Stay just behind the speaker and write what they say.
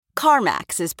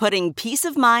CarMax is putting peace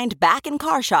of mind back in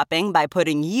car shopping by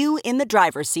putting you in the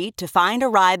driver's seat to find a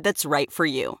ride that's right for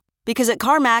you. Because at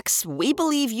CarMax, we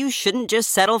believe you shouldn't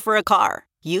just settle for a car.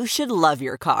 You should love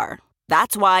your car.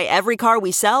 That's why every car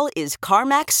we sell is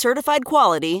CarMax certified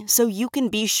quality, so you can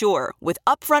be sure with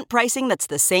upfront pricing that's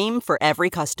the same for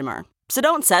every customer. So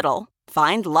don't settle.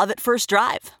 Find love at first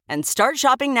drive and start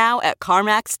shopping now at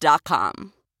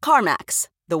CarMax.com. CarMax,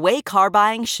 the way car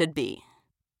buying should be.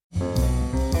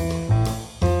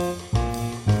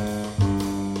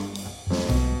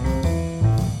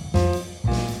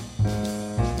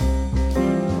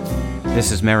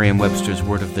 This is Merriam-Webster's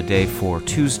Word of the Day for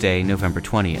Tuesday, November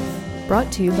 20th. Brought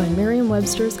to you by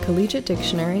Merriam-Webster's Collegiate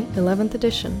Dictionary, 11th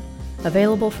edition.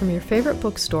 Available from your favorite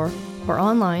bookstore or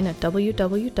online at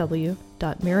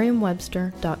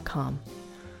www.merriam-webster.com.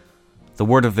 The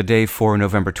word of the day for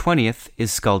November 20th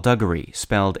is skullduggery,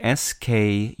 spelled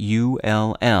skullduggery.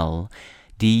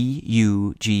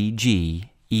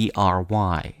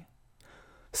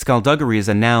 Skulduggery is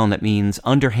a noun that means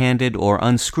underhanded or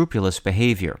unscrupulous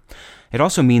behavior. It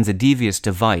also means a devious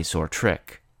device or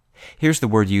trick. Here's the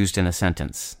word used in a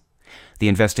sentence. The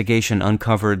investigation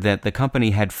uncovered that the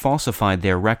company had falsified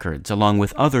their records along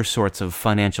with other sorts of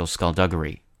financial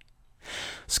skullduggery.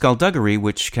 Skulduggery,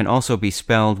 which can also be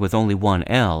spelled with only one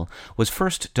L, was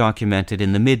first documented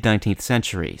in the mid-19th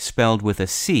century, spelled with a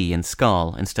C in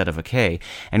skull instead of a K,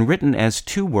 and written as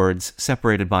two words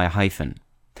separated by a hyphen.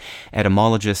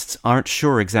 Etymologists aren't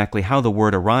sure exactly how the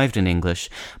word arrived in English,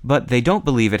 but they don't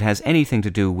believe it has anything to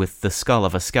do with the skull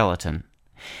of a skeleton.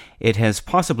 It has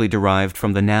possibly derived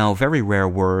from the now very rare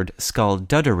word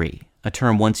sculduddery, a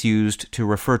term once used to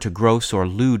refer to gross or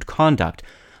lewd conduct,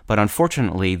 but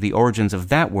unfortunately the origins of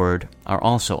that word are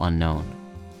also unknown.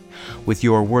 With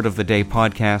your Word of the Day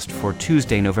podcast for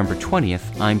Tuesday, November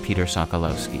 20th, I'm Peter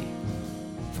Sokolowski.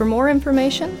 For more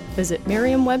information, visit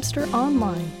Merriam-Webster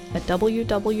online at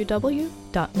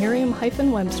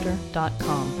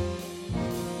www.merriam-webster.com.